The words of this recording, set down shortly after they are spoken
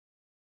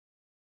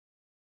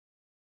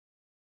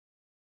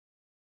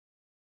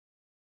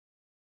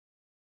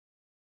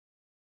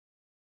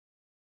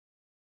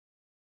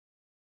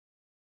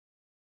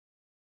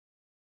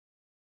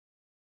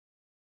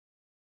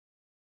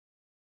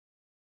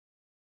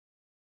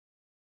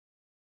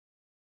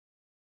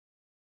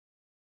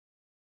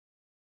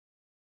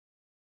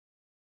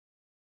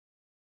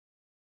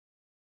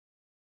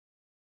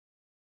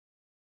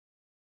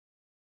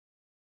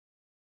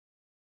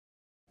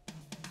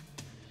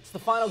It's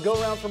the final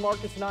go-round for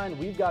Marcus 9.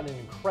 We've got an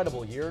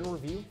incredible year in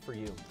review for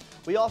you.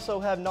 We also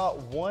have not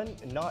one,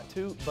 not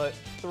two, but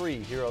three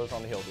heroes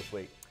on the hill this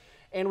week.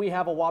 And we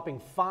have a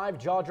whopping 5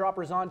 jaw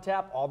droppers on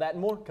tap. All that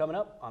and more coming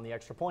up on the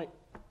Extra Point.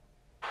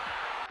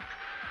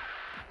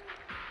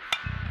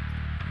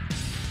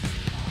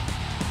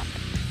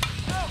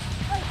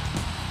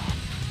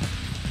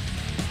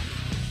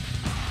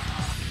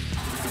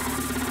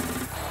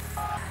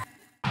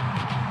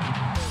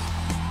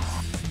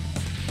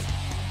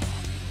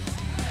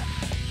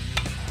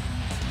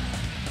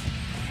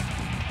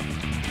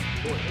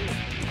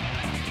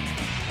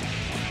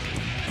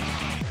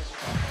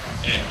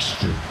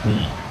 Extra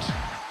Point.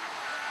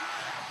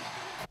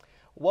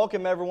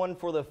 Welcome everyone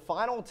for the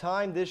final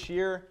time this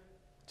year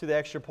to the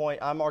Extra Point.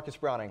 I'm Marcus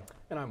Browning.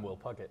 And I'm Will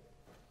Puckett.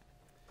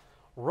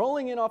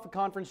 Rolling in off a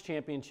conference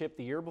championship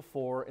the year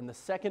before and the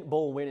second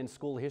bowl win in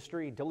school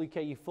history,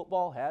 WKU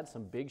football had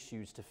some big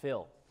shoes to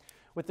fill.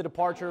 With the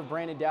departure of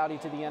Brandon Dowdy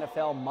to the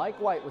NFL, Mike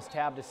White was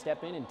tabbed to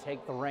step in and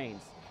take the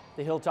reins.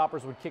 The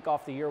Hilltoppers would kick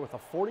off the year with a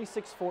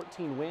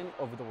 46-14 win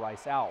over the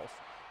Rice Owls.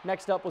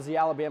 Next up was the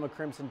Alabama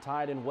Crimson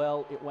Tide, and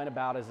well, it went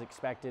about as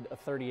expected, a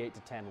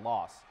 38-10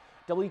 loss.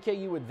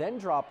 WKU would then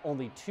drop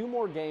only 2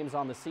 more games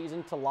on the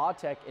season to La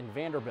Tech and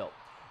Vanderbilt.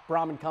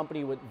 Brom and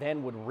company would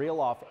reel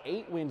off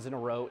 8 wins in a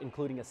row,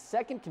 including a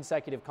second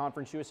consecutive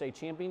Conference USA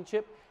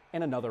championship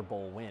and another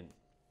bowl win.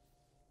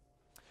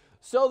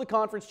 So the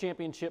Conference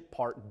Championship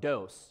part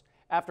dos.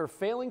 After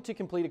failing to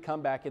complete a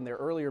comeback in their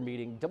earlier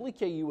meeting,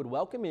 WKU would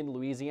welcome in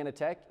Louisiana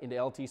Tech into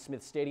LT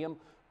Smith Stadium,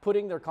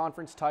 putting their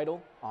conference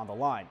title on the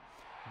line.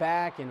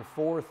 Back and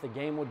forth, the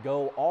game would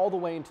go all the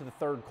way into the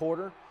third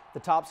quarter. The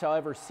Tops,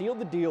 however, sealed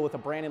the deal with a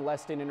Brandon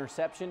Leston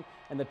interception,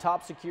 and the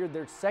Tops secured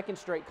their second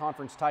straight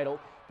conference title,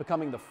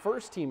 becoming the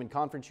first team in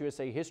Conference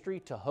USA history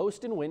to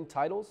host and win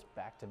titles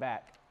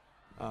back-to-back.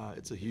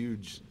 It's a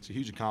huge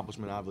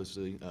accomplishment,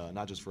 obviously,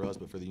 not just for us,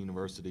 but for the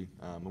university.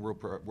 And we're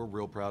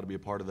real proud to be a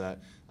part of that.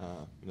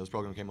 This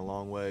program came a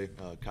long way.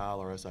 Kyle,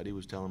 our SID,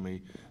 was telling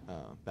me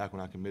back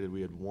when I committed,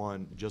 we had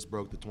just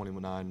broke the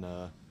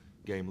 21-9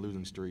 game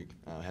losing streak,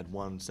 had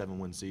one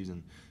 7-win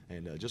season,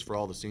 and just for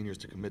all the seniors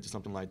to commit to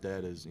something like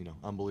that is,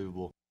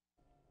 unbelievable.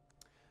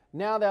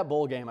 Now that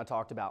bowl game I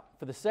talked about.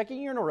 For the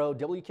second year in a row,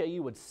 WKU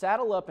would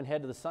saddle up and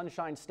head to the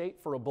Sunshine State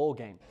for a bowl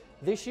game.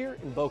 This year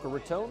in Boca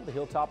Raton, the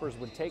Hilltoppers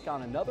would take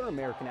on another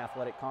American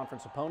Athletic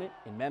Conference opponent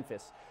in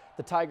Memphis.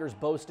 The Tigers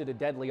boasted a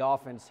deadly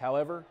offense,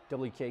 however,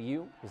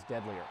 WKU is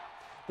deadlier.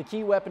 The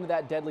key weapon to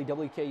that deadly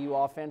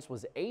WKU offense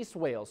was Ace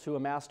Wales, who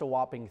amassed a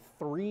whopping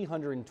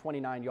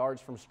 329 yards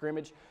from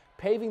scrimmage,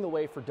 paving the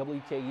way for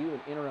WKU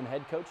and interim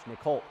head coach Nick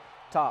Holt.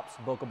 Tops,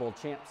 Boca Bowl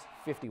champs,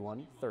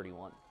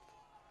 51-31.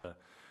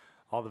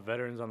 All the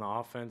veterans on the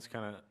offense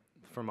kind of,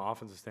 from an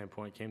offensive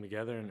standpoint, came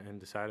together and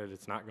decided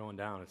it's not going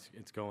down,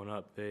 it's going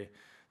up.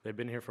 They've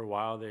been here for a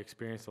while, they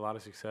experienced a lot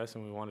of success,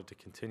 and we wanted to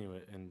continue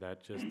it, and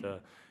that just,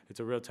 it's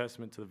a real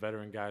testament to the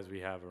veteran guys we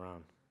have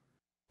around.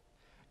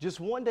 Just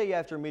one day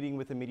after meeting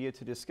with the media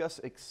to discuss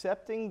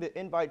accepting the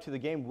invite to the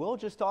game Will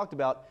just talked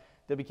about,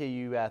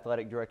 WKU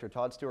Athletic Director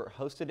Todd Stewart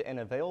hosted an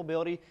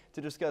availability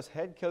to discuss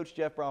head coach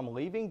Jeff Brom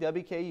leaving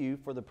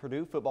WKU for the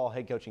Purdue football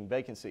head coaching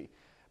vacancy.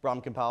 Brom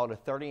compiled a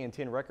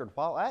 30-10 record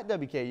while at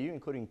WKU,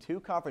 including 2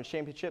 conference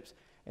championships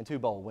and 2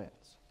 bowl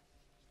wins.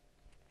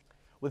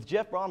 With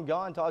Jeff Brom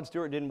gone, Todd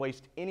Stewart didn't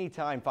waste any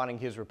time finding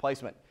his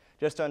replacement.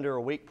 Just under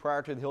a week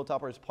prior to the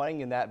Hilltoppers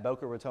playing in that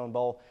Boca Raton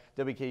Bowl,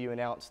 WKU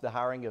announced the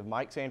hiring of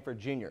Mike Sanford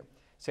Jr.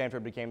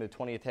 Sanford became the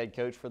 20th head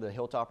coach for the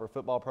Hilltopper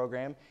football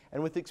program,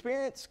 and with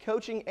experience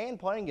coaching and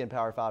playing in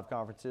Power 5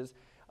 conferences,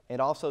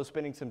 and also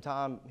spending some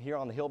time here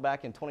on the Hill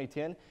back in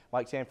 2010,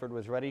 Mike Sanford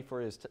was ready for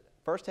his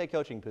first head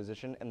coaching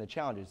position and the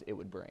challenges it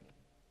would bring.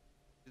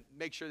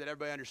 Make sure that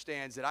everybody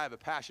understands that I have a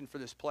passion for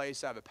this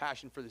place, I have a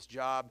passion for this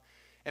job,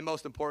 and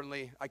most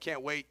importantly, I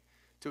can't wait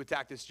to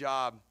attack this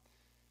job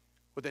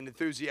with an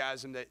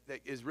enthusiasm that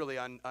is really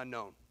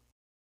unknown.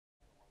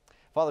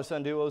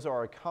 Father-son duos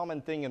are a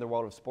common thing in the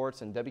world of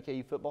sports, and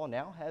WKU football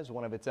now has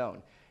one of its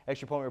own.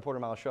 Extra Point reporter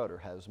Miles Schroeder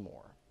has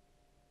more.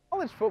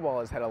 College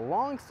football has had a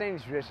long-standing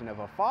tradition of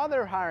a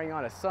father hiring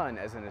on a son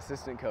as an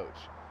assistant coach.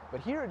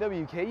 But here at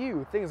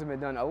WKU, things have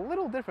been done a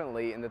little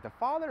differently in that the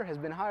father has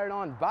been hired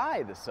on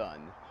by the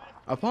son.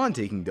 Upon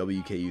taking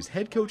WKU's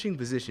head coaching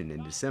position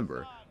in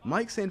December,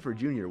 Mike Sanford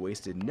Jr.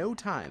 wasted no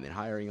time in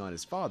hiring on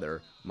his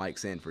father, Mike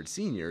Sanford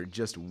Sr.,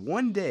 just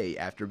one day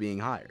after being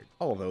hired.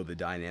 Although the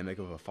dynamic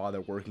of a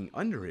father working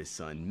under his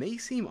son may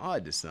seem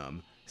odd to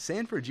some,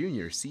 Sanford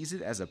Jr. sees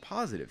it as a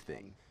positive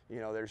thing.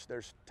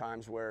 There's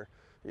times where,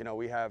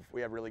 we have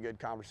really good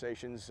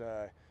conversations,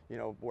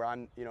 where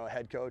I'm, a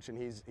head coach and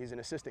he's an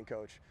assistant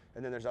coach.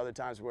 And then there's other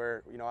times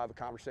where, I have a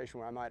conversation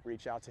where I might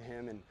reach out to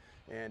him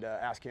and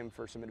ask him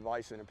for some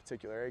advice in a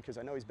particular area because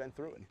I know he's been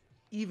through it.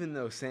 Even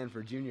though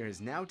Sanford Jr.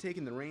 has now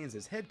taken the reins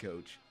as head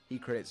coach, he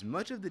credits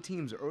much of the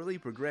team's early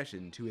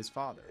progression to his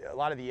father. A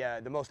lot of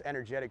the most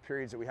energetic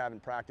periods that we have in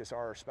practice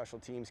are our special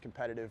teams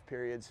competitive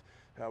periods.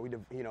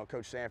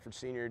 Coach Sanford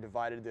Sr.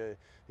 divided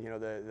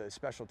the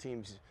special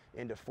teams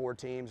into 4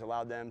 teams,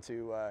 allowed them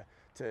to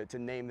to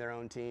name their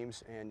own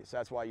teams, and so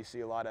that's why you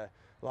see a lot of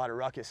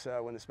ruckus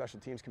when the special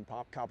teams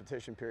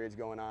competition period's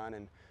going on.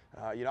 And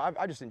you know,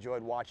 I just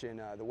enjoyed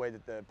watching the way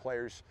that the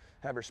players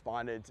have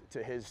responded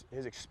to his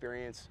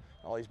experience,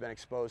 all he's been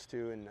exposed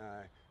to, and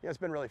yeah, it's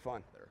been really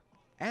fun.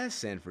 As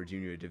Sanford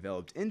Jr.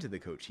 developed into the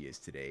coach he is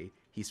today,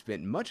 he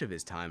spent much of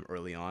his time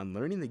early on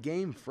learning the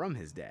game from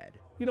his dad.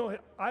 You know,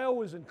 I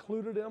always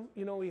included him.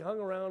 You know, he hung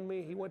around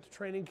me. He went to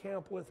training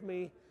camp with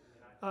me.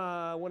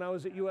 When I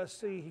was at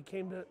USC, he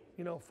came to,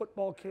 you know,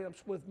 football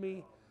camps with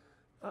me,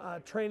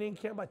 training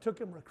camp. I took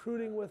him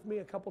recruiting with me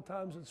a couple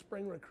times in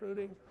spring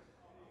recruiting.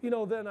 You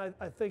know, then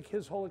I think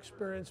his whole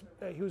experience,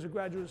 he was a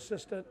graduate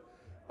assistant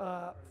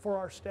for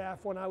our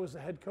staff when I was the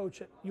head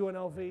coach at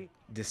UNLV.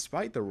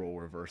 Despite the role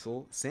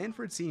reversal,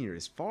 Sanford Sr.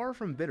 is far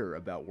from bitter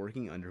about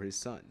working under his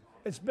son.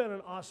 It's been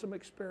an awesome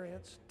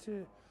experience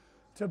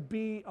to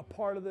be a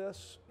part of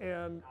this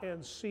and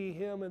see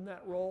him in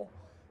that role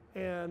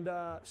and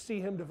see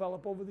him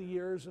develop over the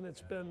years, and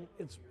it's been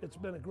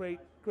a great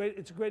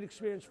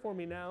experience for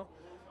me now,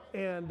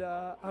 and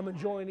I'm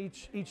enjoying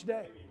each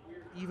day.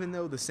 Even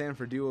though the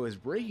Sanford duo is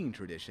breaking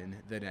tradition,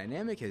 the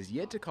dynamic has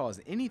yet to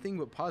cause anything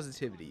but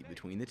positivity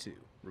between the two.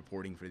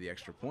 Reporting for The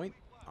Extra Point,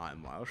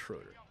 I'm Miles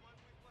Schroeder.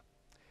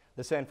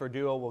 The Sanford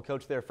duo will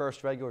coach their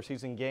first regular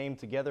season game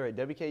together at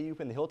WKU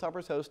when the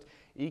Hilltoppers host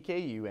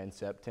EKU in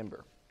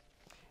September.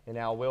 And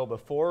now, Will,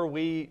 before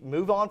we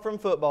move on from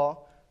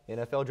football,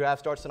 NFL draft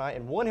starts tonight,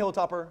 and one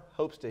Hilltopper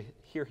hopes to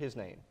hear his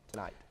name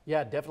tonight.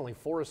 Yeah, definitely.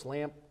 Forrest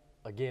Lamp,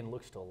 again,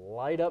 looks to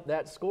light up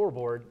that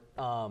scoreboard.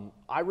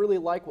 I really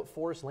like what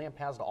Forrest Lamp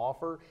has to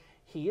offer.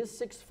 He is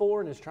 6'4"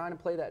 and is trying to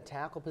play that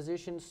tackle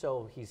position,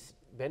 so he's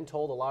been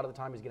told a lot of the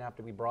time he's going to have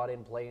to be brought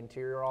in, play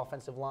interior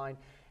offensive line.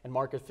 And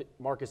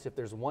Marcus, if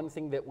there's one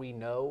thing that we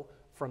know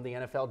from the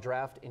NFL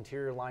draft,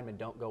 interior linemen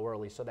don't go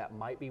early, so that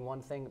might be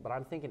one thing. But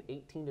I'm thinking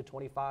 18 to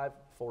 25,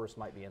 Forrest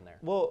might be in there.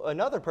 Well,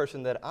 another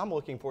person that I'm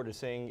looking forward to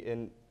seeing,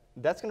 and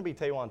that's going to be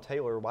Taywan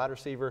Taylor, wide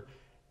receiver.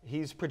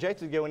 He's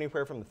projected to go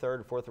anywhere from the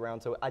 3rd or 4th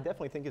round, so I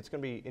definitely think it's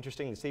going to be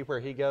interesting to see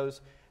where he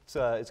goes. It's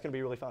going to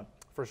be really fun.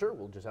 For sure.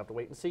 We'll just have to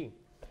wait and see.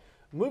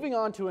 Moving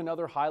on to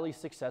another highly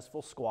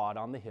successful squad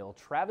on the Hill,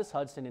 Travis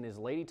Hudson and his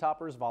Lady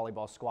Toppers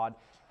volleyball squad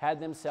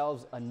had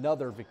themselves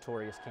another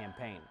victorious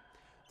campaign.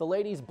 The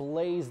ladies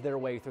blazed their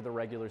way through the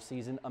regular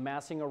season,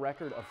 amassing a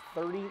record of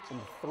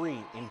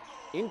 30-3.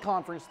 In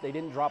conference, they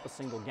didn't drop a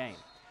single game.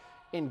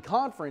 In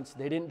conference,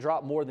 they didn't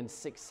drop more than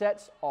 6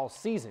 sets all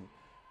season.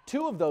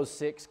 2 of those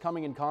 6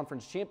 coming in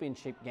conference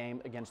championship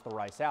game against the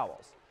Rice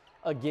Owls.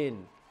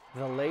 Again,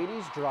 the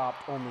ladies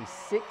dropped only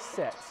 6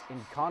 sets in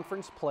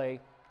conference play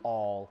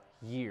all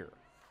year.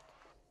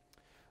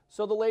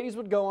 So the ladies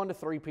would go on to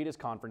three-peat as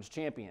conference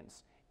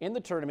champions. In the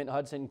tournament,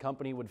 Hudson and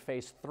company would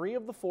face 3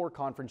 of the 4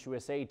 Conference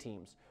USA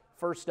teams.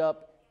 First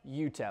up,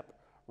 UTEP.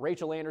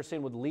 Rachel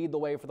Anderson would lead the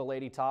way for the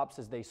Lady Tops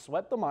as they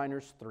swept the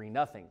Miners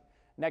 3-0.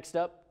 Next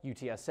up,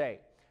 UTSA.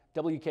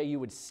 WKU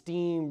would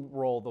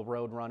steamroll the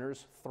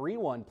Roadrunners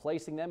 3-1,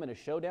 placing them in a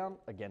showdown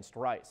against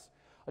Rice.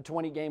 A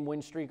 20-game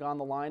win streak on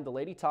the line, the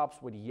Lady Tops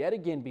would yet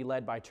again be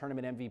led by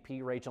tournament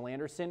MVP Rachel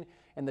Anderson,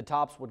 and the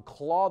Tops would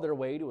claw their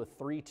way to a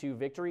 3-2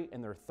 victory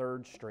in their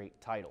 3rd straight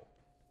title.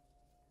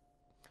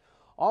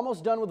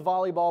 Almost done with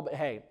volleyball, but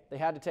hey, they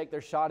had to take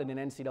their shot at an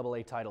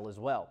NCAA title as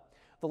well.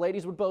 The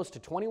ladies would boast a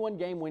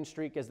 21-game win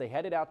streak as they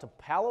headed out to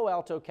Palo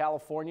Alto,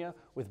 California,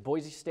 with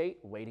Boise State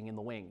waiting in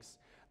the wings.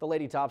 The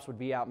Lady Tops would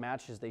be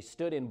outmatched as they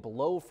stood in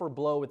blow for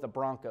blow with the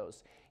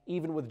Broncos.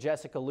 Even with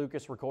Jessica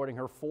Lucas recording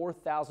her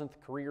 4,000th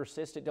career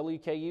assist at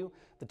WKU,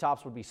 the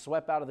Tops would be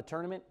swept out of the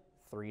tournament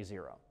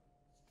 3-0.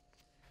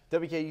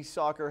 WKU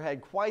soccer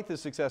had quite the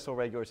successful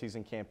regular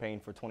season campaign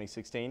for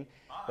 2016.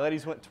 The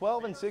ladies went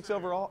 12-6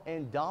 overall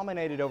and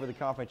dominated over the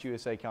Conference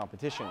USA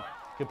competition,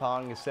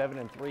 compiling a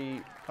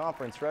 7-3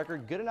 conference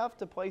record, good enough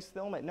to place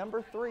them at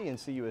number 3 in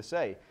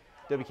CUSA.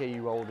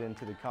 WKU rolled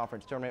into the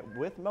conference tournament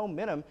with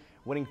momentum,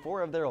 winning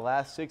 4 of their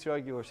last 6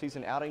 regular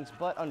season outings,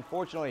 but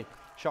unfortunately,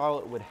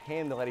 Charlotte would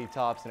hand the Lady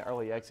Tops an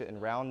early exit in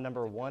round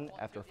number 1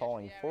 after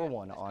falling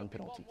 4-1 on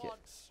penalty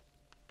kicks.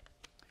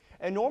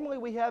 And normally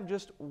we have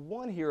just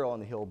one hero on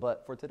the Hill,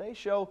 but for today's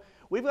show,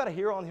 we've got a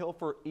hero on the Hill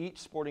for each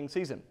sporting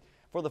season.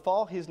 For the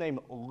fall, his name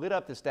lit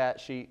up the stat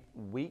sheet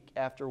week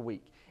after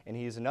week, and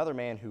he is another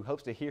man who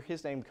hopes to hear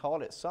his name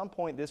called at some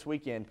point this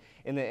weekend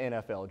in the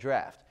NFL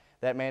draft.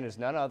 That man is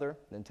none other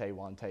than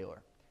Taywan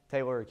Taylor.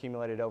 Taylor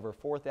accumulated over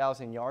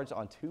 4,000 yards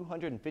on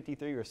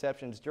 253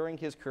 receptions during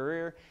his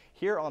career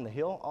here on the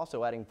Hill,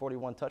 also adding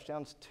 41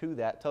 touchdowns to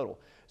that total.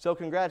 So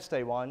congrats,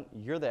 Taywan.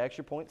 You're the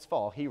Extra Points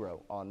Fall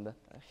hero on the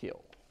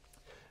Hill.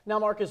 Now,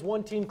 Marcus,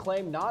 one team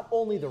claimed not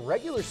only the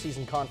regular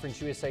season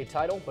Conference USA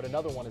title, but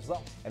another one as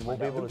well. And we'll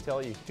be able to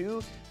tell you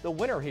who the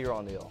winner here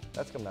on the Hill.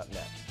 That's coming up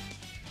next.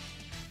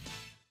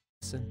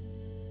 Listen,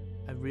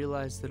 I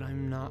realized that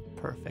I'm not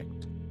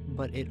perfect,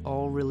 but it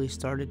all really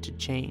started to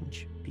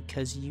change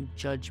because you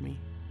judge me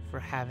for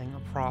having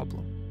a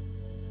problem.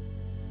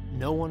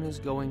 No one is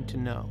going to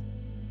know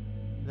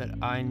that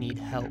I need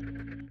help.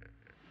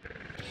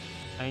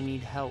 I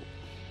need help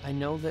I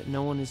know that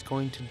no one is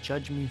going to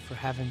judge me for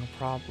having a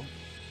problem.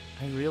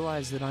 I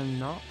realize that I'm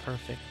not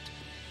perfect,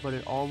 but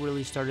it all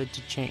really started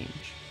to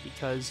change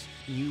because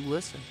you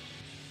listened.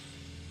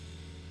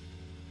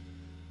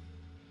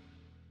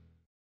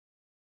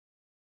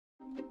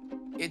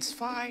 It's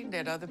fine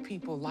that other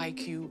people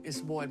like you.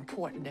 It's more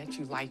important that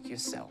you like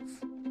yourself.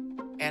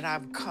 And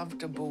I'm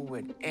comfortable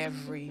with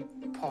every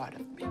part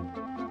of me.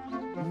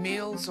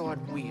 Meals on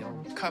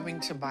Wheel coming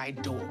to my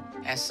door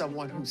as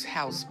someone who's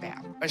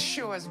housebound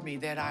assures me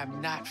that I'm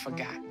not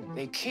forgotten.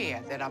 They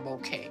care that I'm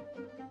okay.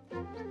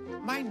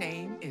 My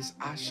name is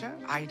Asha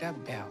Ida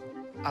Bell.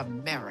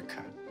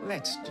 America,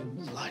 let's do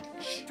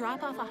lunch.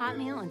 Drop off a hot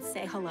meal and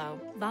say hello.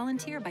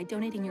 Volunteer by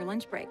donating your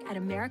lunch break at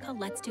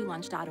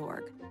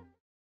americaletsdolunch.org.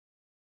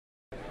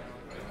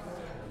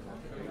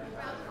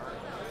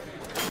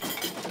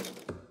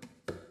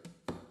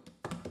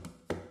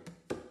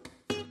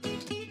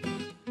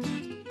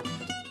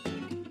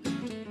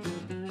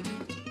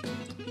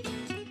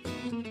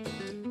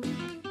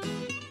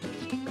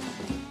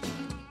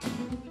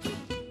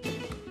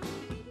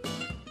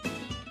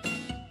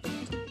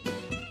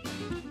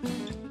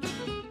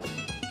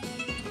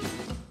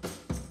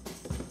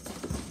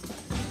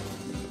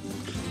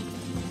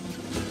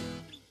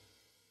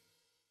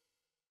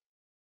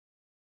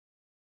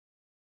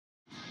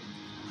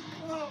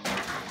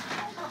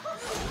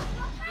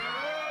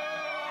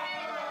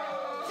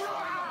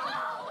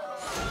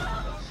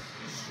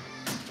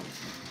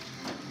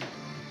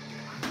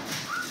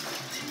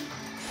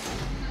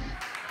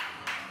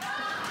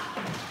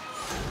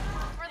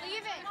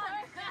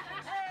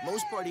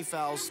 Most party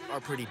fouls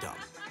are pretty dumb.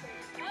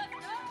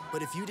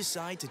 But if you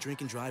decide to drink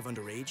and drive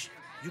underage,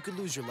 you could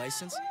lose your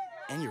license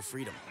and your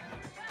freedom.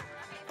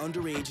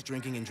 Underage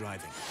drinking and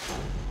driving.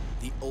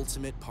 The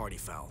ultimate party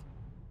foul.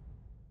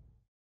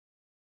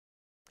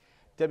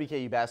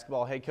 WKU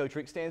basketball head coach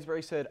Rick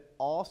Stansbury said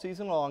all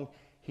season long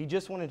he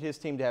just wanted his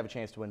team to have a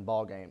chance to win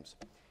ball games.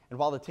 And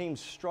while the team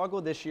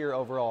struggled this year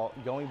overall,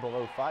 going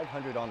below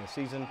 500 on the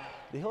season,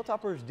 the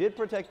Hilltoppers did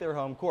protect their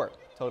home court,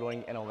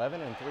 totaling an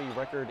 11-3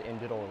 record in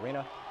Diddle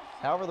Arena.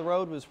 However, the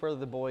road was where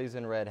the boys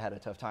in red had a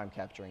tough time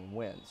capturing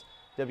wins.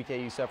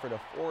 WKU suffered a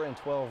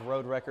 4-12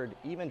 road record,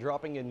 even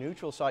dropping a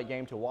neutral site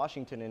game to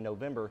Washington in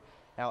November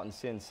out in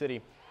Sin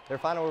City. Their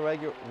final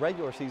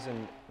regular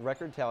season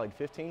record tallied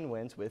 15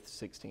 wins with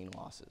 16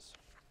 losses.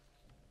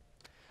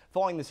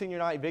 Following the senior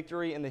night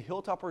victory in the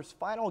Hilltoppers'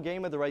 final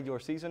game of the regular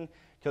season,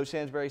 Coach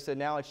Stansbury said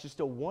now it's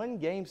just a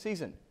one-game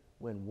season,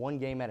 win one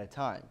game at a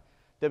time.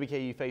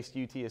 WKU faced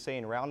UTSA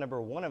in round number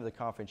 1 of the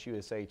Conference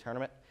USA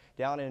tournament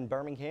down in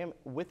Birmingham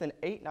with an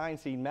 8-9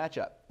 seed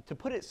matchup. To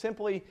put it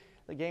simply,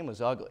 the game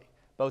was ugly.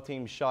 Both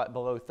teams shot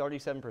below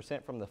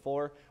 37% from the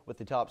floor, with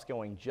the tops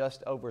going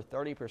just over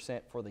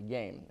 30% for the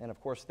game. And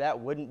of course, that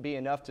wouldn't be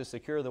enough to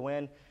secure the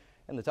win,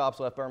 and the tops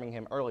left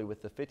Birmingham early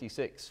with the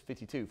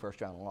 56-52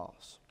 first round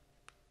loss.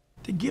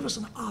 To give us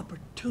an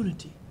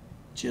opportunity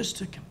just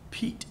to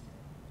compete,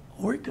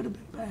 or it could have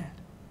been bad.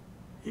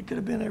 It could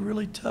have been a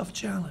really tough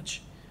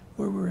challenge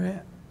where we're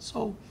at.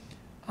 So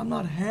I'm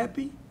not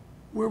happy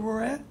where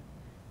we're at,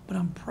 but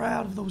I'm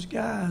proud of those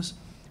guys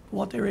for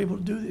what they were able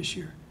to do this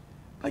year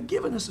by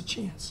giving us a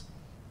chance,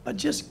 by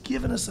just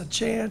giving us a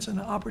chance and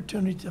an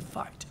opportunity to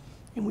fight,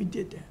 and we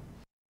did that.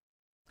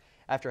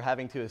 After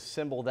having to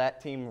assemble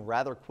that team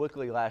rather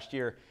quickly last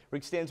year,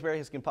 Rick Stansbury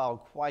has compiled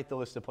quite the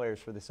list of players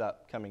for this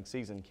upcoming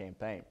season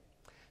campaign.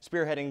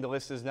 Spearheading the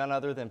list is none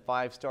other than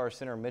 5-star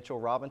center Mitchell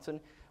Robinson,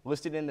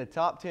 listed in the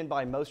top 10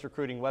 by most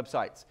recruiting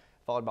websites.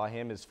 Followed by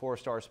him is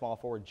 4-star small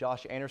forward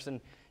Josh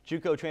Anderson,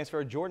 JUCO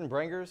transfer Jordan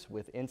Brangers,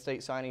 with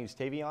in-state signings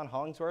Tavion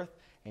Hollingsworth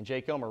and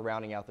Jay Comer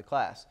rounding out the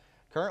class.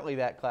 Currently,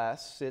 that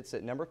class sits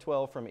at number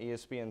 12 from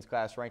ESPN's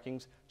class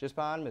rankings, just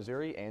behind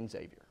Missouri and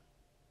Xavier.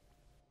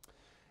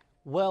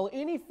 Well,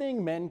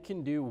 anything men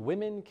can do,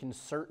 women can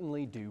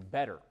certainly do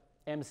better.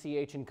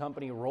 MCH and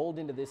Company rolled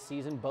into this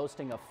season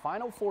boasting a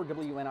Final Four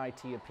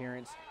WNIT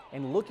appearance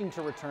and looking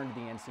to return to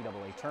the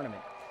NCAA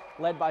tournament.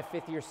 Led by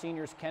fifth-year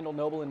seniors Kendall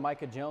Noble and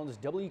Micah Jones,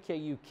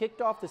 WKU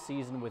kicked off the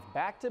season with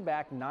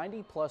back-to-back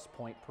 90-plus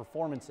point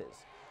performances.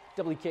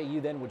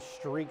 WKU then would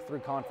streak through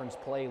conference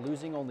play,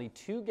 losing only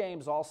 2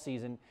 games all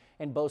season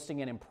and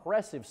boasting an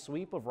impressive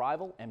sweep of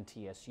rival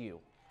MTSU.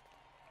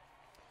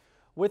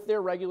 With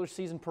their regular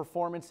season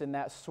performance in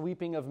that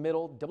sweeping of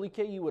Middle,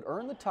 WKU would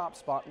earn the top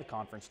spot in the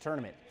conference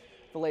tournament.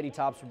 The Lady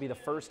Tops would be the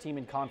first team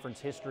in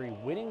conference history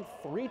winning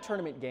 3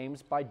 tournament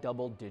games by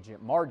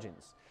double-digit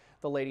margins.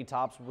 The Lady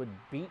Tops would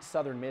beat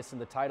Southern Miss in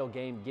the title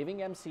game, giving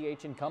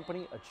MCH and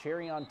Company a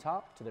cherry on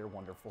top to their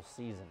wonderful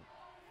season.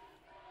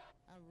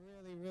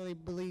 I really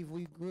believe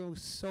we grew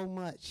so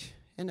much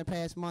in the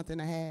past month and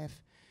a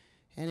half,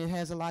 and it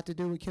has a lot to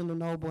do with Kendall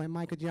Noble and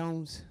Micah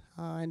Jones,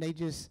 and they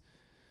just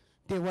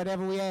did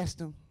whatever we asked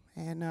them.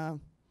 And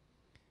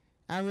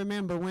I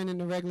remember winning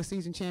the regular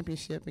season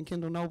championship and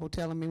Kendall Noble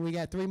telling me, we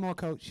got 3 more,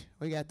 coach.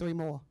 We got 3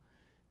 more.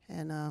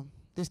 And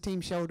this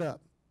team showed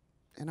up,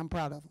 and I'm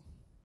proud of them.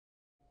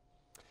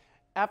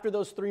 After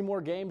those 3 more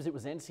games, it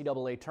was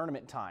NCAA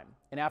tournament time.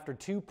 And after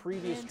 2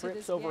 previous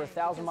trips over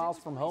 1,000 miles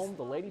from home,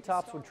 the Lady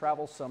Tops would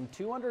travel some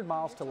 200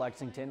 miles to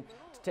Lexington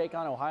to take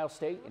on Ohio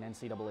State in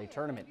NCAA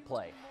tournament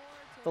play.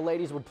 The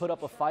ladies would put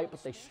up a fight,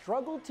 but they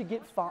struggled to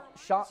get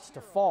shots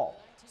to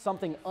fall,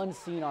 something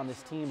unseen on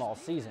this team all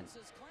season.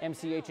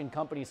 MCH and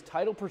Company's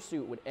title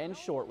pursuit would end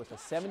short with a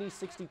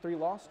 70-63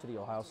 loss to the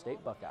Ohio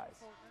State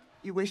Buckeyes.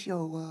 You wish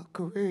your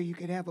career you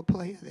could have a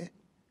player that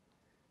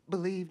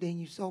believed in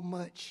you so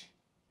much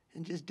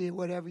and just did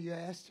whatever you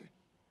asked her.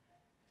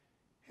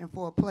 And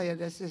for a player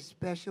that's as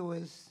special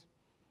as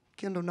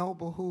Kendall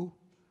Noble, who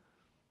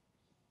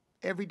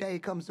every day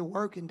comes to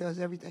work and does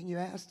everything you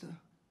asked her.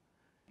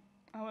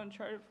 I wouldn't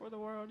trade it for the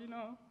world, you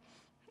know.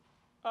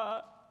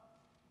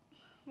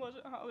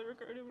 Wasn't highly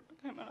recruited when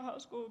I came out of high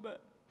school,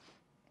 but,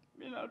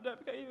 you know,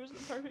 WKU was the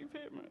perfect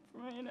fit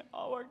for me, and it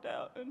all worked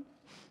out. And,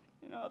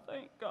 you know, I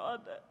thank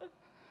God that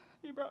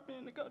He brought me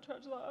into Coach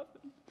Hud's life.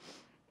 And,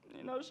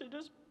 you know, she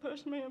just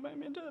pushed me and made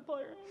me into the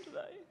player I am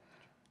today.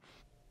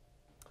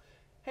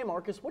 Hey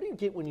Marcus, what do you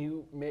get when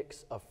you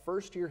mix a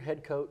first-year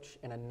head coach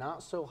and a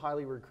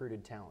not-so-highly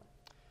recruited talent?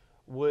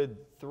 Would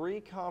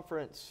 3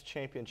 conference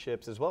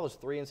championships as well as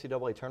 3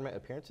 NCAA tournament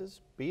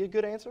appearances be a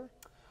good answer?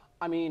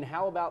 I mean,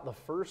 how about the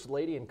first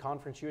lady in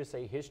Conference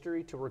USA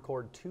history to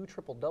record 2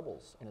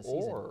 triple-doubles in a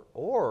season?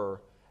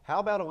 Or how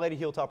about a Lady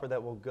Hilltopper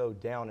that will go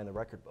down in the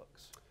record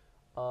books?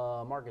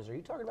 Marcus, are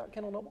you talking about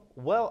Kendall Noble?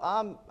 Well,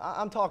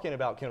 I'm talking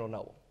about Kendall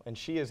Noble, and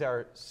she is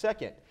our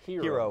second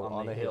hero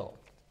on the hill.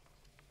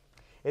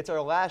 It's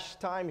our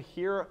last time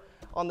here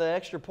on the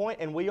extra point,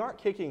 and we aren't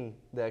kicking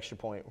the extra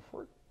point.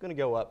 We're going to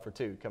go up for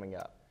 2 coming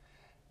up.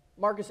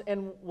 Marcus,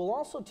 and we'll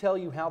also tell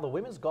you how the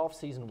women's golf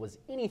season was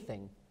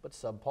anything but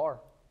subpar.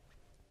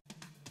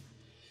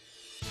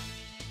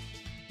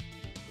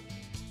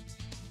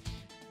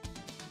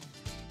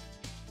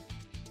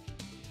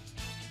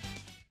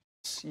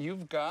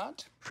 You've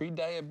got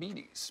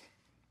pre-diabetes,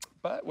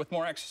 but with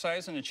more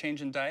exercise and a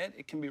change in diet,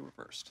 it can be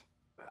reversed.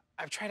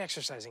 I've tried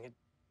exercising. It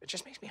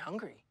just makes me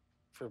hungry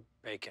for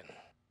bacon.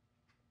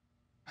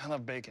 I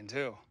love bacon,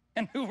 too.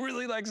 And who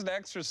really likes to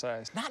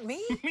exercise? Not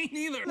me. Me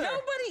neither.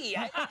 Nobody.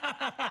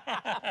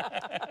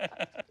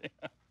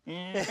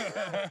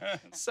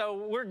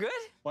 So we're good?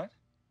 What?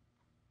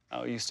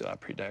 Oh, you still have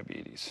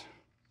pre-diabetes.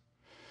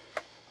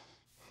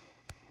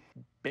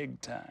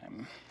 Big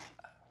time.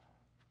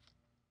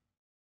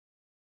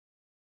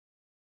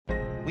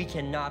 We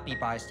cannot be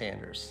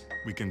bystanders.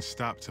 We can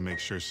stop to make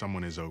sure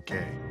someone is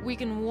okay. We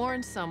can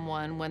warn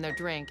someone when their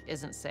drink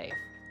isn't safe.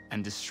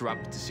 And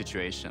disrupt the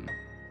situation.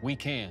 We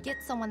can.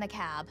 Get someone the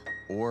cab.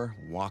 Or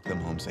walk them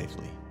home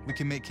safely. We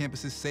can make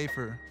campuses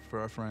safer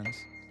for our friends.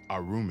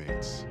 Our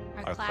roommates.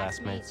 Our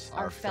classmates.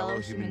 Our fellow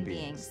human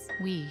beings.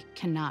 We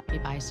cannot be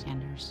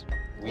bystanders.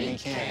 We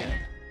can.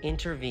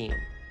 Intervene.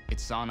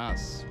 It's on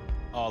us.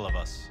 All of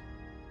us.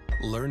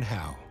 Learn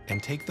how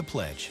and take the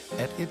pledge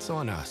at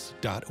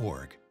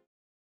itsonus.org.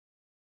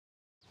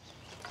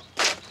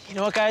 You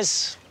know what,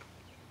 guys?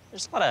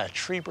 There's a lot of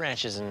tree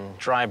branches and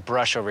dry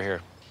brush over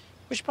here.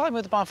 We should probably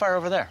move the bonfire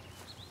over there.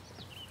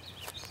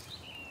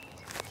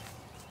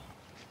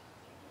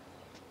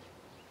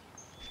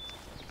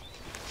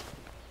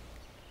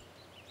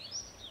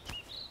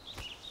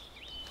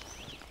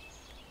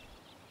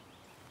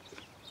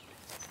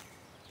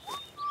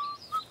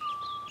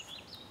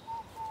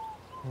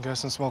 I'm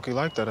guessing Smokey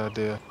liked that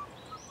idea.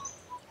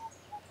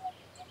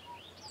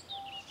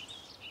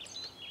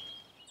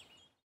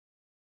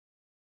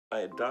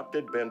 I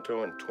adopted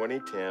Bento in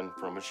 2010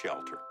 from a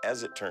shelter.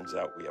 As it turns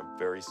out, we have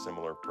very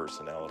similar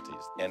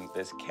personalities. And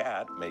this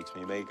cat makes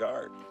me make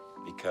art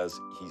because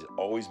he's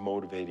always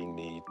motivating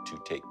me to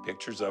take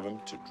pictures of him,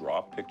 to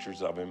draw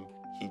pictures of him.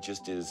 He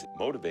just is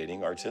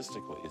motivating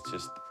artistically. It's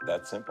just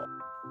that simple.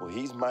 Well,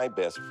 he's my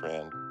best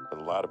friend, but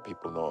a lot of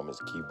people know him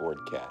as Keyboard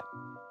Cat.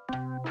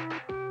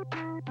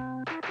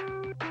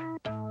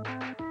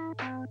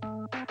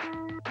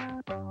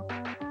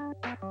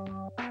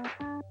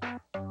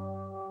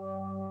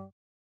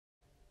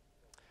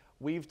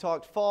 We've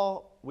talked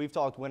fall, we've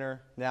talked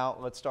winter, now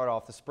let's start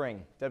off the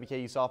spring.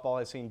 WKU softball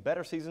has seen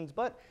better seasons,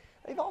 but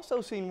they've also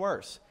seen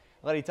worse.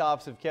 Lady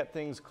Tops have kept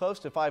things close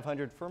to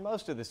 500 for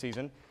most of the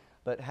season,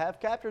 but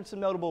have captured some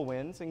notable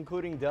wins,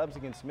 including dubs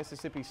against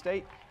Mississippi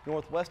State,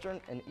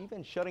 Northwestern, and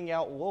even shutting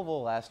out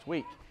Louisville last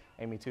week.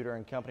 Amy Tudor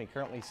and company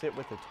currently sit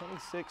with a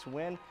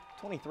 26-win,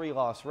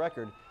 23-loss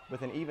record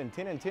with an even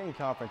 10-10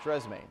 conference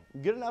resume,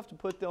 good enough to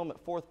put them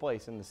at 4th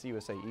place in the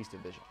CUSA East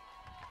Division.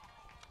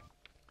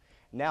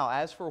 Now,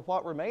 as for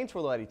what remains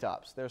for the Lady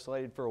Tops, they're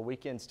slated for a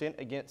weekend stint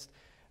against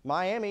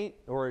Miami,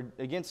 or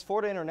against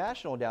Florida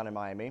International down in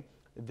Miami.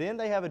 Then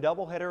they have a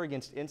doubleheader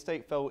against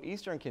in-state foe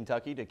Eastern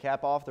Kentucky to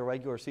cap off the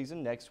regular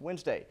season next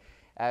Wednesday.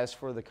 As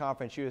for the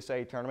Conference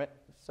USA tournament,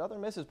 Southern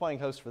Miss is playing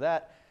host for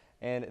that,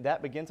 and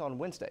that begins on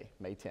Wednesday,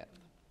 May 10th.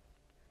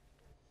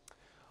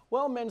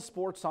 Well, men's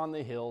sports on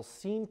the Hill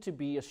seem to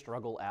be a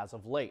struggle as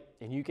of late,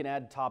 and you can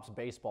add Tops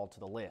baseball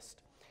to the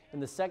list. In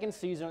the second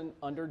season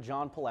under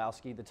John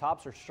Pulowski, the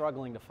Tops are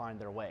struggling to find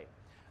their way.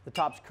 The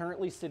Tops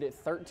currently sit at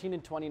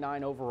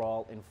 13-29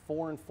 overall and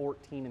 4-14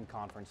 in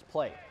conference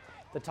play.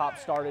 The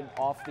Tops started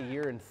off the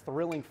year in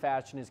thrilling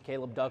fashion as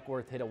Caleb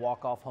Duckworth hit a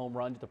walk-off home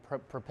run to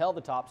propel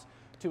the Tops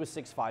to a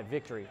 6-5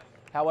 victory.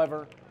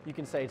 However, you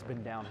can say it's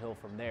been downhill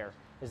from there,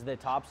 as the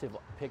Tops have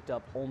picked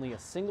up only a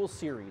single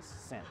series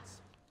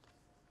since.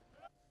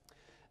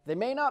 They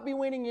may not be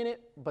winning in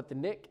it, but the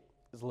Nick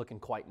is looking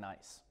quite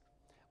nice.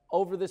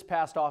 Over this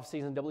past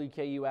offseason,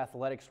 WKU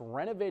Athletics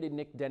renovated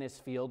Nick Dennis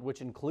Field, which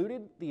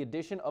included the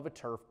addition of a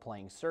turf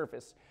playing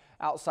surface.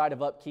 Outside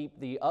of upkeep,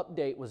 the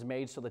update was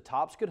made so the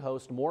Tops could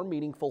host more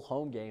meaningful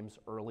home games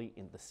early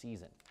in the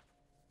season.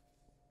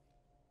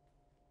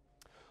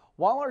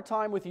 While our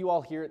time with you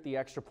all here at the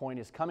Extra Point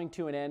is coming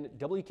to an end,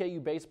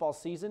 WKU baseball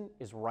season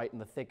is right in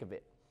the thick of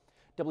it.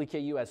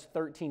 WKU has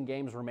 13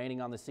 games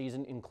remaining on the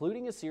season,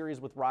 including a series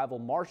with rival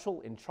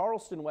Marshall in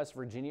Charleston, West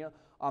Virginia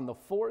on the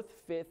 4th,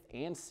 5th,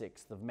 and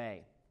 6th of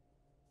May.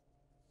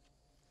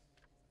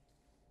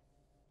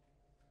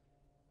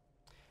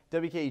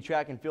 WKU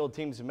track and field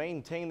teams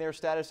maintain their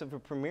status of a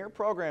premier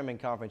program in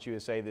Conference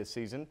USA this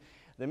season.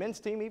 The men's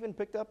team even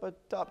picked up a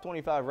top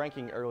 25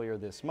 ranking earlier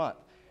this month.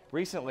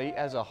 Recently,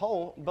 as a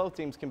whole, both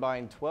teams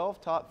combined 12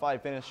 top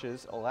 5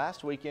 finishes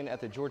last weekend at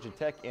the Georgia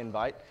Tech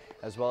Invite,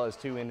 as well as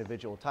 2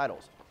 individual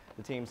titles.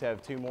 The teams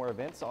have 2 more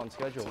events on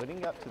schedule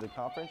leading up to the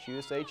Conference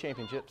USA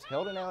Championships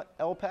held in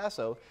El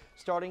Paso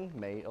starting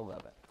May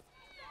 11th.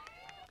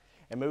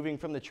 And moving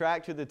from the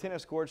track to the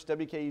tennis courts,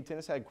 WKU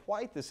tennis had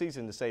quite the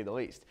season to say the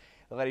least.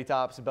 The Lady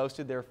Tops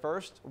boasted their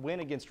first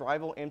win against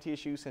rival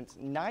MTSU since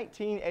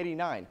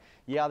 1989.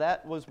 Yeah,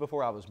 that was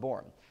before I was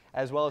born.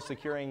 As well as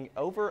securing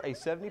over a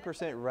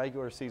 70%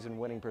 regular season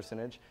winning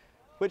percentage,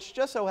 which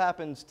just so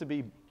happens to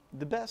be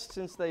the best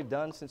since they've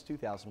done since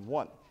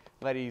 2001.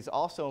 Ladies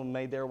also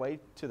made their way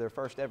to their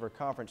first ever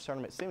conference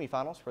tournament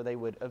semifinals, where they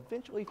would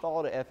eventually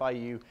fall to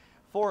FIU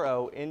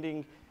 4-0,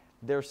 ending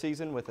their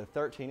season with a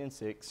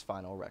 13-6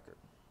 final record.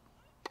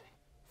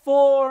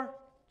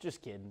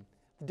 Just kidding.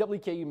 The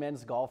WKU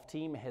men's golf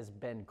team has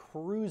been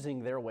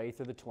cruising their way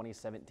through the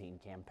 2017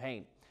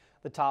 campaign.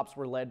 The Tops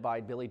were led by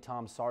Billy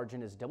Tom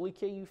Sargent as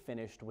WKU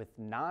finished with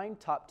 9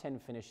 top 10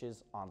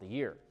 finishes on the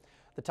year.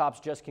 The Tops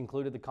just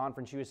concluded the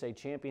Conference USA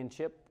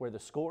Championship, where the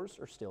scores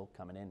are still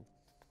coming in.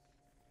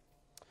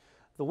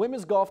 The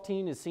women's golf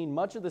team has seen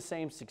much of the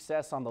same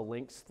success on the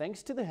links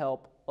thanks to the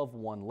help of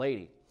one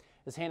lady.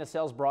 As Hannah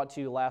Sells brought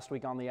to you last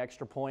week on the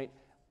Extra Point,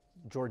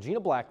 Georgina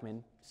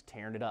Blackman is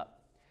tearing it up.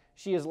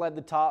 She has led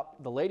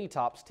the Lady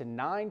Tops to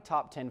 9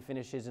 top 10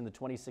 finishes in the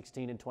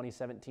 2016 and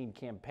 2017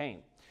 campaign.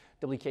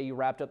 WKU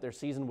wrapped up their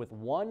season with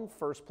 1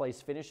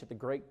 first-place finish at the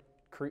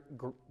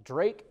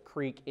Drake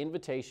Creek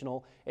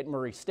Invitational at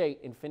Murray State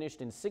and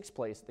finished in 6th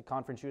place at the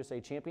Conference USA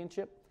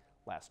Championship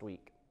last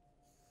week.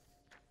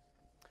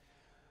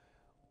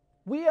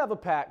 We have a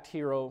packed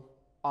Hero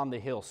on the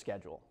Hill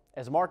schedule,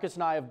 as Marcus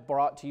and I have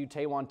brought to you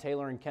Taywan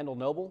Taylor and Kendall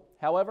Noble.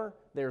 However,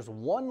 there's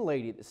one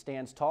lady that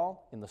stands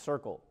tall in the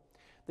circle.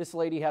 This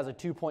lady has a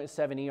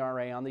 2.7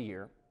 ERA on the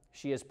year.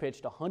 She has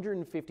pitched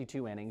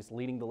 152 innings,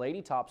 leading the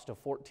Lady Tops to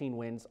 14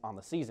 wins on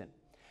the season.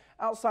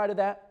 Outside of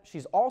that,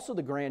 she's also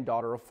the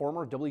granddaughter of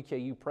former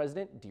WKU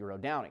President Dero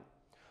Downing.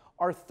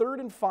 Our third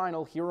and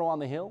final Hero on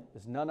the Hill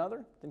is none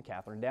other than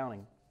Catherine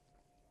Downing.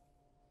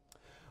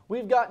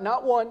 We've got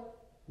not 1,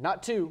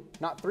 not 2,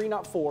 not 3,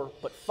 not 4,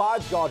 but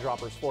 5 jaw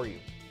droppers for you.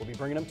 We'll be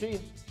bringing them to you.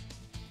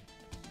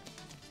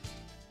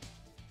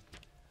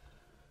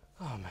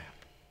 Oh, man.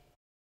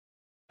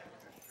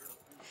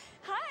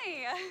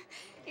 Hi.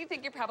 You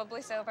think you're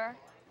probably sober?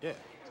 Yeah.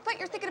 But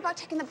you're thinking about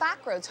taking the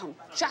back roads home,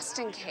 just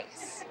in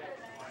case.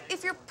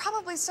 If you're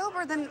probably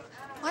sober, then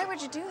why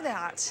would you do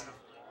that?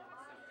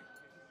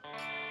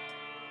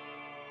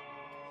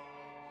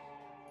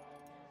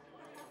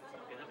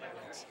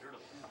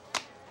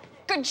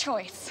 Good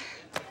choice.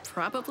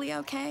 Probably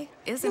okay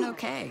isn't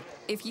okay.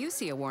 If you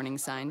see a warning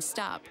sign,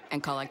 stop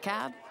and call a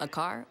cab, a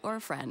car, or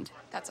a friend.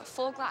 That's a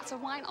full glass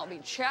of wine. I'll be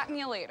chatting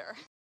you later.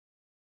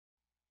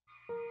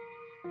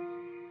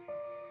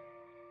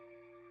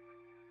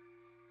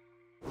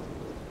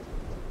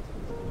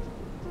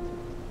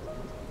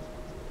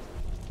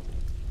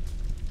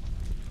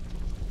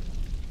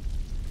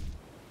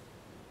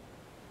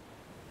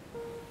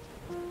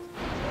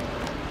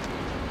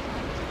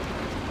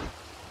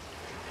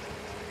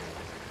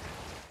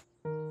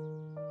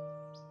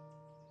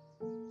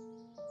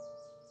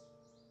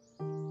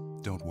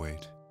 Don't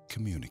wait.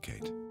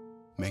 Communicate.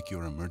 Make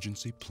your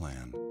emergency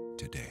plan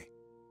today.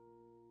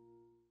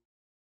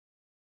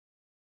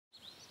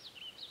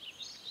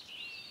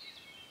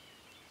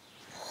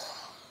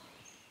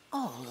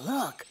 Oh,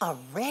 look, a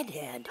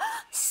redhead.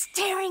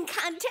 Staring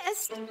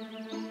contest.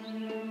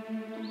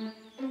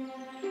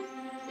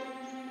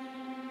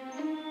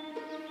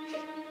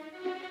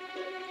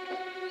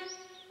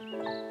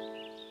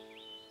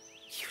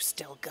 You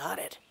still got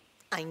it.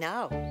 I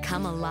know.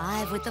 Come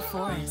alive with the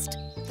forest.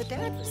 The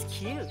dad was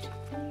cute.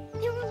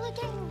 You were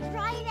looking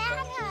right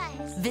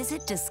at us.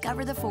 Visit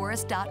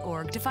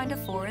discovertheforest.org to find a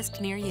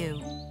forest near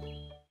you.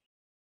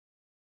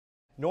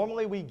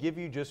 Normally we give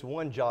you just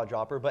one jaw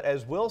dropper, but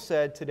as Will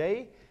said,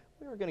 today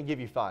we are going to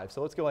give you 5.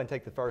 So let's go ahead and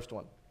take the first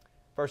one.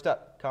 First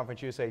up,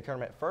 Conference USA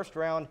Tournament first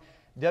round,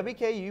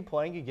 WKU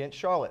playing against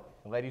Charlotte.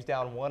 The ladies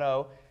down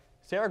 1-0.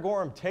 Sarah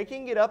Gorham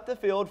taking it up the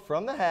field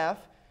from the half.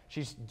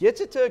 She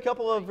gets it to a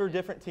couple of her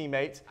different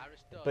teammates,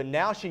 but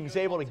now she's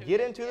able to get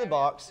into the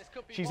box.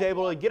 She's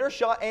able to get her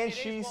shot, and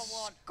she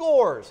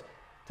scores,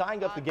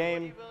 tying up the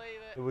game.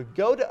 It would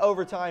go to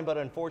overtime, but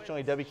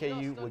unfortunately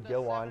WKU would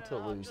go on to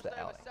lose the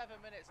outing.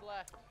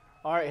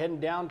 All right, heading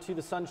down to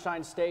the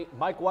Sunshine State.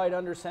 Mike White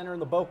under center in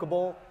the Boca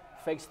Bowl.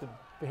 Fakes the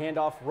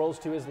handoff, rolls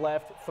to his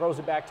left, throws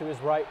it back to his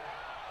right.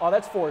 Oh,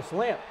 that's Forrest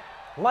Lamp.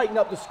 Lighten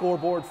up the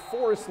scoreboard.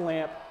 Forrest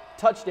Lamp,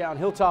 touchdown,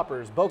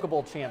 Hilltoppers, Boca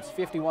Bowl champs,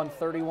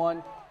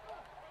 51-31.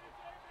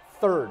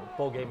 Third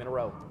bowl game in a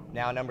row.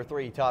 Now number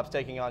 3, Tops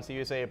taking on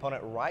CUSA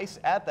opponent Rice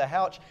at the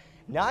Houch.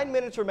 9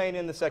 minutes remain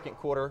in the second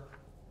quarter.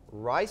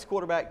 Rice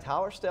quarterback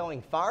Tyler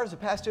Stelling fires a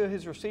pass to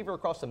his receiver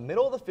across the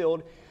middle of the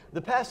field.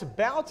 The pass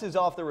bounces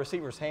off the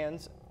receiver's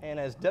hands, and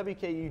as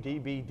WKU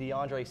DB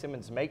DeAndre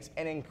Simmons makes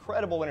an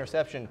incredible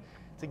interception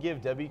to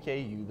give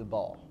WKU the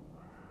ball.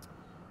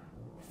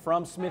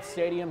 From Smith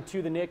Stadium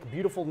to the Nick,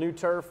 beautiful new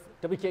turf.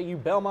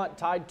 WKU Belmont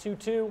tied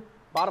 2-2.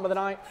 Bottom of the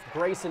ninth,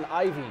 Grayson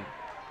Ivy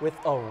with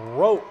a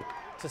rope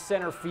to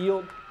center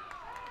field.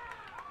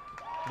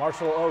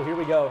 Marshall, oh, here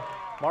we go.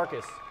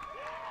 Marcus,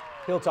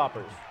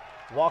 Hilltoppers,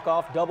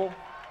 walk-off double,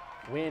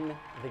 win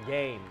the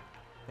game.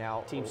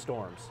 Now, Team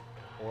Storms.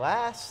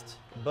 Last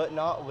but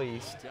not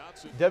least,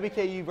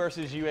 WKU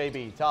versus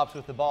UAB. Tops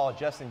with the ball.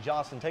 Justin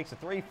Johnson takes a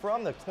 3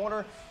 from the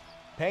corner.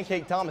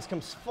 Pancake Thomas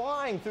comes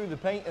flying through the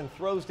paint and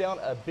throws down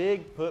a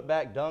big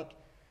putback dunk.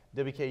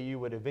 WKU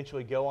would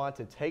eventually go on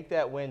to take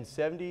that win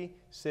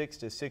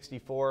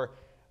 76-64.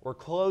 We're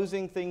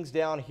closing things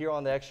down here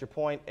on the Extra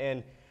Point,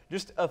 and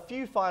just a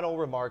few final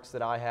remarks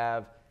that I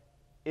have.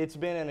 It's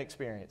been an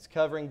experience.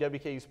 Covering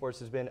WKU sports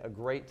has been a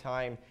great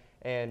time,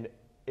 and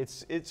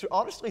it's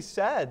honestly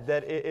sad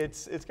that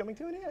it's coming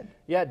to an end.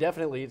 Yeah,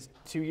 definitely. It's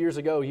 2 years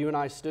ago, you and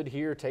I stood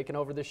here taking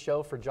over this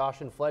show for Josh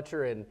and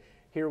Fletcher, and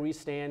here we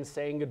stand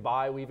saying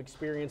goodbye. We've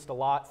experienced a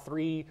lot.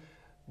 3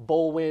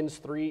 bowl wins,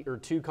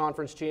 2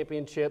 conference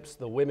championships,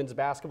 the women's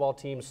basketball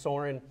team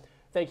soaring.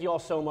 Thank you all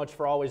so much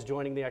for always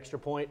joining the Extra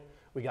Point.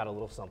 We got a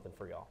little something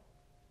for y'all.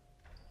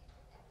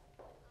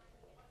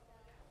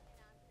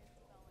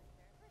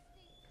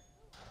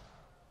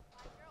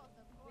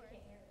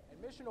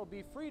 Admission will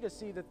be free to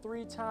see the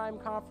 3-time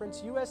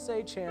Conference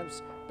USA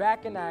champs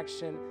back in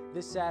action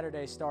this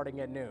Saturday starting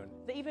at noon.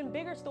 The even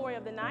bigger story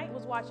of the night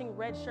was watching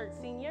redshirt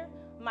senior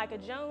Micah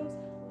Jones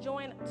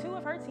join 2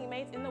 of her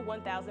teammates in the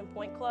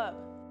 1,000-point club.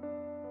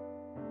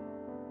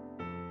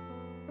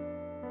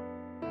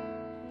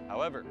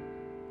 However,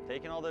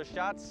 taking all those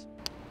shots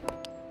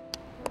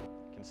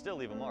can still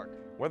leave a mark.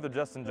 Whether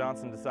Justin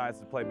Johnson decides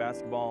to play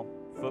basketball,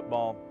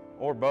 football,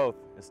 or both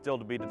is still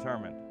to be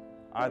determined.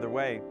 Either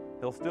way,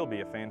 he'll still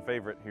be a fan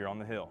favorite here on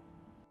the Hill.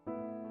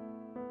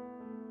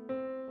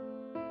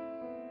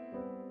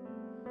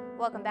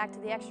 Welcome back to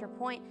the Extra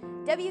Point.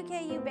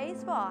 WKU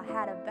baseball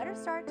had a better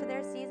start to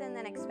their season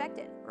than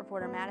expected.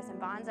 Reporter Madison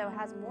Bonzo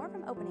has more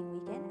from opening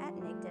weekend at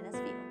Nick Dennis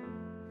Field.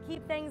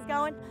 Keep things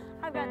going.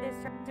 I've got this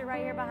tractor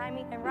right here behind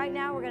me, and right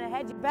now we're going to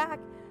head you back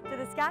to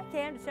the Sky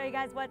Cam to show you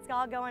guys what's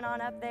all going on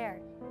up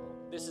there.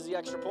 This is the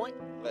Extra Point.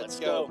 Let's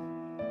go.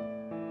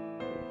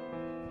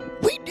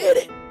 We did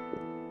it!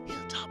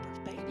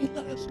 Hilltoppers, baby,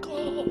 let's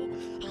go!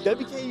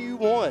 WKU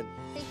won.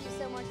 Thank you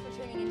so much for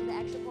tuning into the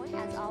Extra Point.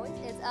 As always,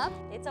 it's up.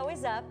 It's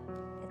always up.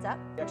 It's up.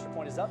 The Extra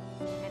Point is up.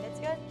 And it's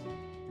good.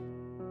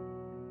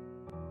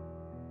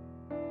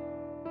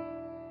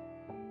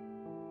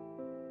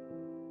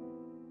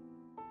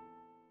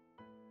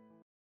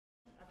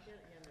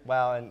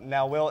 Wow, and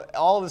now Will,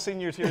 all the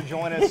seniors here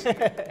join us,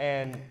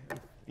 and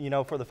you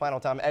know, for the final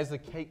time, as the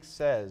cake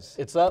says,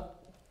 it's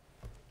up,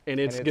 and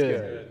it's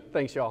good.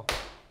 Thanks, y'all.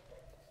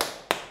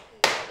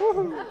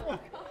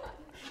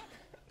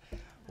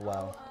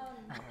 Wow.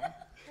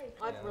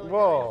 That's really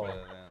Whoa. good.